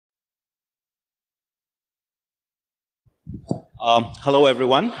Hello,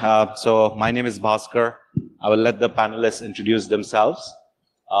 everyone. So my name is Bhaskar. I will let the panelists introduce themselves.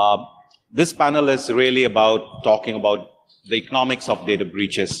 Uh, this panel is really about talking about the economics of data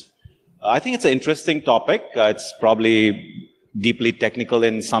breaches. I think it's an interesting topic. It's probably deeply technical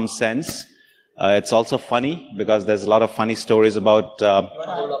in some sense. It's also funny because there's a lot of funny stories about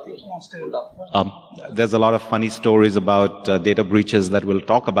data breaches that we'll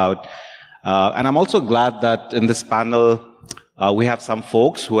talk about. And I'm also glad that in this panel we have some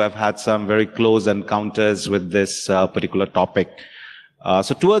folks who have had some very close encounters with this particular topic.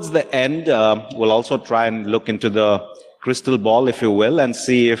 So towards the end, we'll also try and look into the crystal ball, if you will, and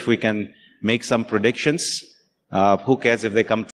see if we can make some predictions. Who cares if they come